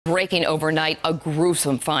Breaking overnight, a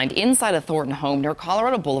gruesome find inside a Thornton home near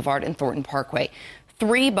Colorado Boulevard and Thornton Parkway.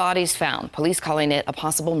 3 bodies found, police calling it a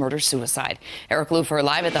possible murder-suicide. Eric Lufer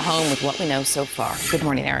live at the home with what we know so far. Good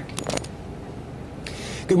morning, Eric.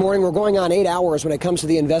 Good morning. We're going on 8 hours when it comes to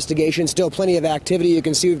the investigation. Still plenty of activity. You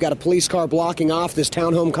can see we've got a police car blocking off this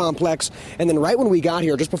townhome complex. And then right when we got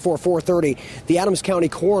here, just before 4:30, the Adams County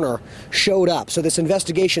coroner showed up. So this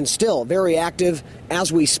investigation still very active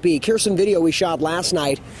as we speak. Here's some video we shot last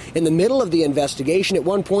night in the middle of the investigation. At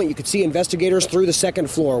one point, you could see investigators through the second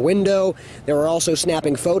floor window. They were also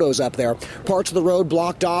snapping photos up there. Parts of the road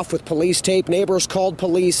blocked off with police tape. Neighbors called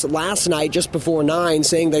police last night just before 9,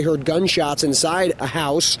 saying they heard gunshots inside a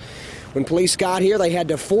house. When police got here, they had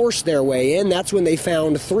to force their way in. That's when they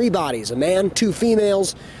found 3 bodies, a man, 2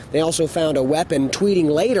 females. They also found a weapon, tweeting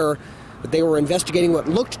later that they were investigating what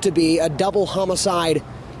looked to be a double homicide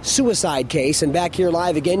suicide case. And back here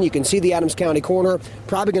live again, you can see the Adams County coroner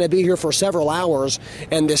probably going to be here for several hours.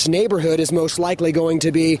 And this neighborhood is most likely going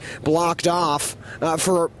to be blocked off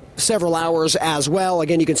for several hours as well.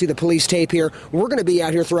 Again, you can see the police tape here. We're going to be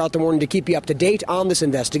out here throughout the morning to keep you up to date on this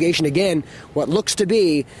investigation. Again, what looks to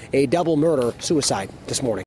be a double murder suicide this morning.